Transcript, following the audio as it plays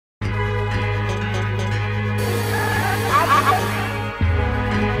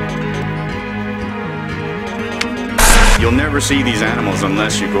You'll never see these animals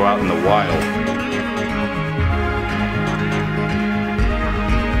unless you go out in the wild.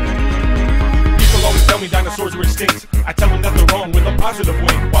 People always tell me dinosaurs were extinct. I tell them that they're wrong with a positive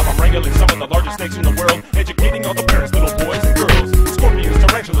way. While I'm wrangling some of the largest snakes in the world, educating all the parents, little boys and girls. Scorpions,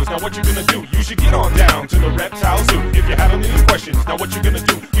 tarantulas, now what you gonna do? You should get on down to the Reptile Zoo. If you have any questions, now what you gonna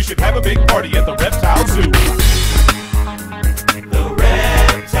do? You should have a big party at the Reptile Zoo. The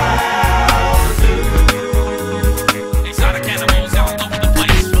Reptile Zoo. Exotic animals all over the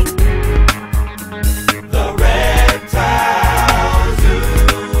place. The Reptile Zoo.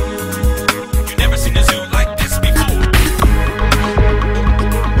 You never seen a zoo like this before.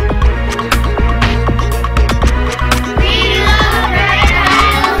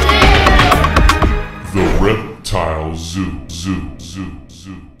 The Reptile Zoo. Zoo.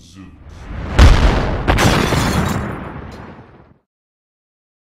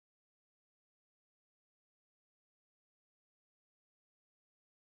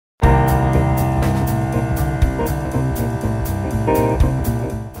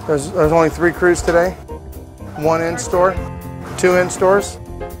 There's only 3 crews today. 1 in-store, 2 in-stores.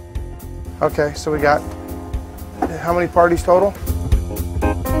 Okay, so we got, how many parties total?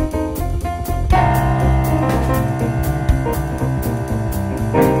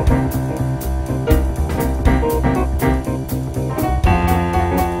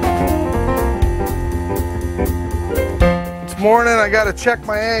 It's morning, I gotta check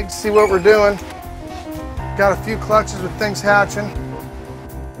my eggs, see what we're doing. Got a few clutches with things hatching.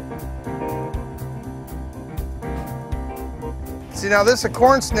 See, now this is a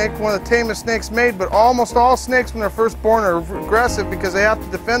corn snake, one of the tamest snakes made, but almost all snakes when they're first born are aggressive because they have to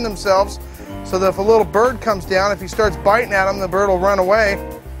defend themselves, so that if a little bird comes down, if he starts biting at them, the bird will run away.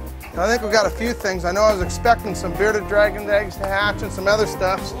 I think we've got a few things. I know I was expecting some bearded dragon eggs to hatch and some other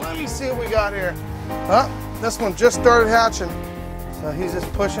stuff, so let me see what we got here. Oh, this one just started hatching. So he's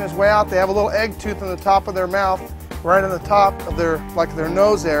just pushing his way out. They have a little egg tooth on the top of their mouth, right on the top of their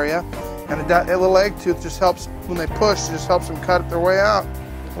nose area. And that little egg tooth just helps, when they push, it just helps them cut their way out.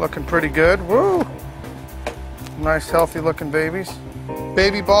 Looking pretty good. Woo! Nice, healthy looking babies.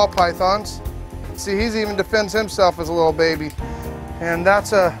 Baby ball pythons. See, he's even defends himself as a little baby. And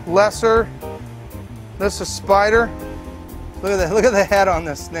that's a lesser, this is spider. Look at the head on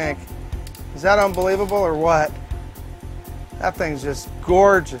this snake. Is that unbelievable or what? That thing's just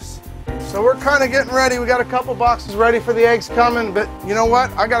gorgeous. So we're kind of getting ready. We got a couple boxes ready for the eggs coming, but you know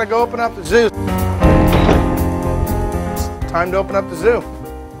what? I gotta go open up the zoo. It's time to open up the zoo.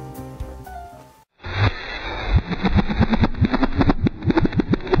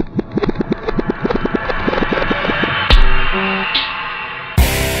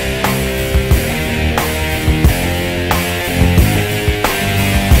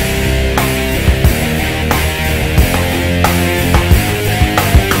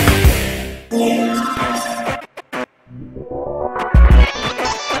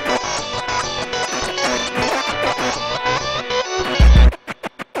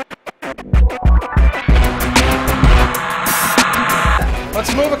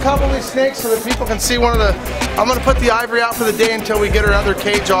 Let's move a couple of these snakes so that people can see one of the... I'm going to put the ivory out for the day until we get her other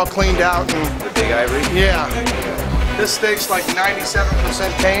cage all cleaned out. And, The big ivory? yeah. This snake's like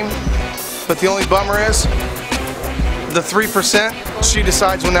 97% tame, but the only bummer is the 3%. She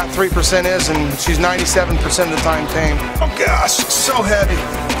decides when that 3% is, and she's 97% of the time tame. Oh gosh, it's so heavy.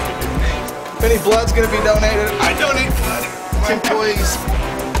 If any blood's going to be donated, I donate blood to my employees.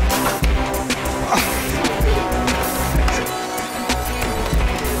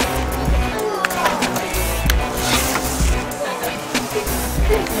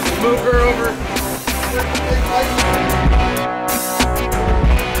 Move her over.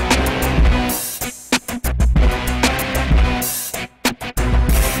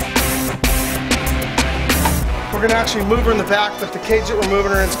 We're going to actually move her in the back, but the cage that we're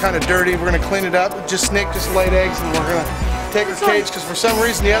moving her in is kind of dirty. We're going to clean it up. Snake just laid eggs, and we're going to take her cage because for some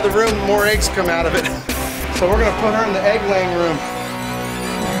reason the other room, more eggs come out of it. So we're going to put her in the egg laying room.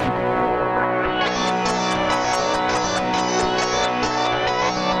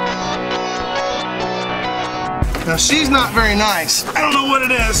 Now she's not very nice. I don't know what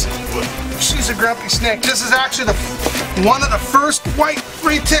it is. She's a grumpy snake. This is actually one of the first white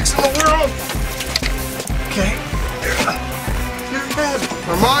flea ticks in the world. Okay. You're good.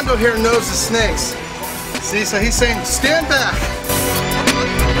 Armando here knows the snakes. See, so he's saying, stand back.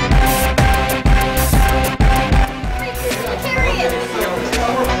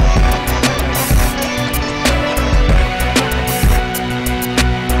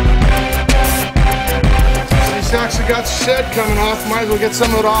 She's actually got the shed coming off. Might as well get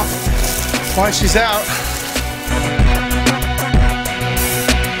some of it off while she's out.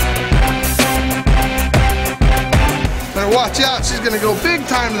 Now watch out, she's gonna go big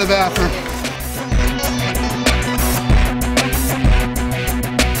time to the bathroom.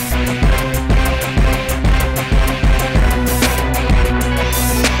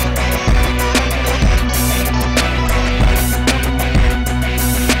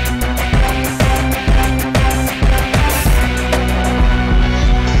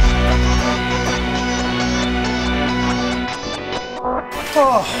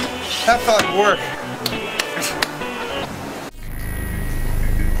 Oh, that felt like work.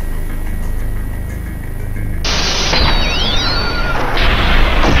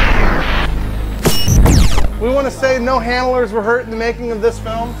 We want to say no handlers were hurt in the making of this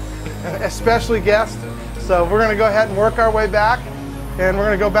film, especially guests. So we're going to go ahead and work our way back, and we're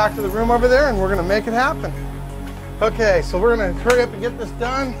going to go back to the room over there, and we're going to make it happen. Okay, so we're going to hurry up and get this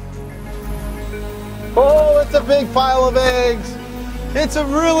done. Oh, it's a big pile of eggs. It's a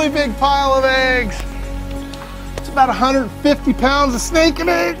really big pile of eggs. It's about 150 pounds of snake and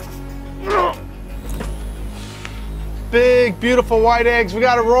eggs. Big, beautiful white eggs. We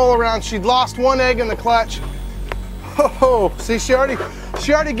got to roll around. She'd lost one egg in the clutch. Oh, see, she already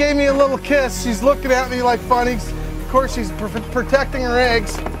gave me a little kiss. She's looking at me like funny. Of course, she's protecting her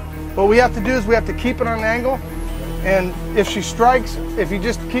eggs. What we have to do is we have to keep it on an angle. And if she strikes, if you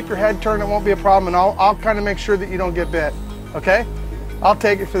just keep your head turned, it won't be a problem. And I'll kind of make sure that you don't get bit. Okay? I'll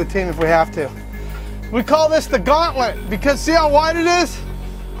take it for the team if we have to. We call this the gauntlet because see how wide it is?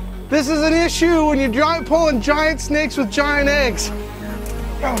 This is an issue when you're pulling giant snakes with giant eggs.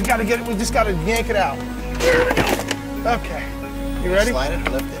 Oh, we gotta get it, we just gotta yank it out. There we go. Okay, you ready? Slide it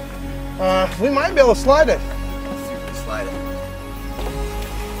or lift it? We might be able to slide it. Let's see if we can slide it.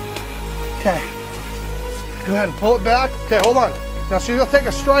 Okay, go ahead and pull it back. Okay, hold on. Now she's gonna take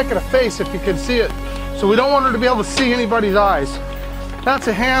a strike at a face if you can see it. So we don't want her to be able to see anybody's eyes. That's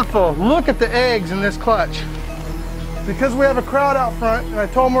a handful. Look at the eggs in this clutch. Because we have a crowd out front, and I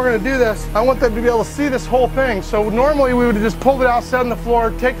told them we're going to do this, I want them to be able to see this whole thing. So normally we would have just pulled it out, set on the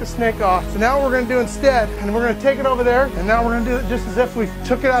floor, take the snake off. So now what we're going to do instead, and we're going to take it over there, and now we're going to do it just as if we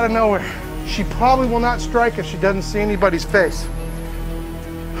took it out of nowhere. She probably will not strike if she doesn't see anybody's face.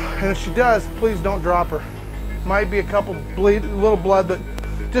 And if she does, please don't drop her. Might be a couple little blood, but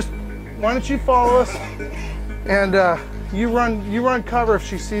just why don't you follow us? And you run cover if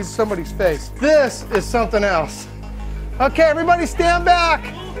she sees somebody's face. This is something else. Okay, everybody stand back.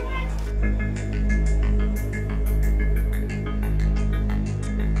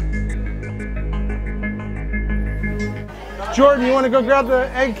 Jordan, you want to go grab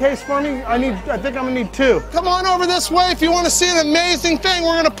the egg case for me? I think I'm gonna need 2. Come on over this way if you want to see an amazing thing.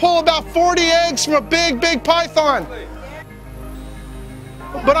 We're gonna pull about 40 eggs from a big, big python.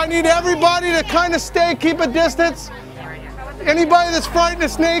 But I need everybody to kind of keep a distance. Anybody that's frightened of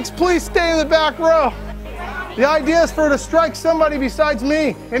snakes, please stay in the back row. The idea is for her to strike somebody besides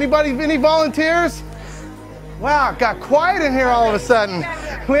me. Anybody, any volunteers? Wow, it got quiet in here all of a sudden.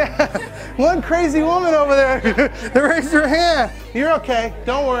 We have one crazy woman over there that raised her hand. You're okay,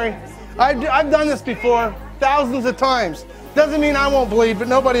 don't worry. I've done this before, thousands of times. Doesn't mean I won't bleed, but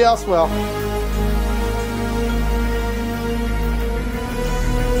nobody else will.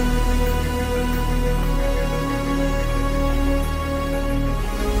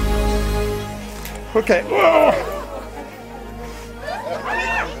 Okay.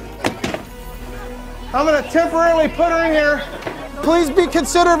 I'm going to temporarily put her in here. Please be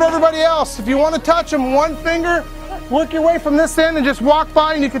considerate of everybody else. If you want to touch them, one finger, work your way from this end and just walk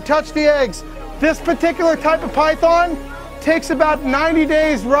by and you can touch the eggs. This particular type of python takes about 90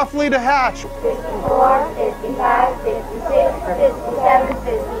 days roughly to hatch. 54, 55, 56, 57,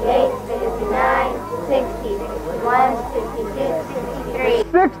 58, 59, 60, 61, 62,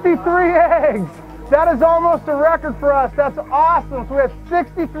 63. 63 eggs. That is almost a record for us. That's awesome. So we have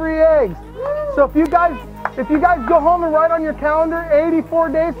 63 eggs. So if you guys go home and write on your calendar 84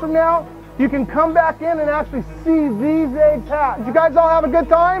 days from now, you can come back in and actually see these eggs hatch. Did you guys all have a good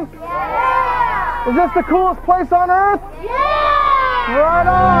time? Yeah! Is this the coolest place on earth? Yeah! Right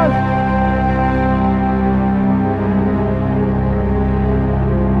on!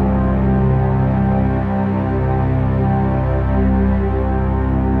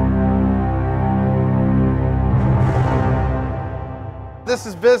 This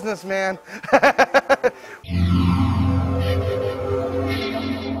is business, man.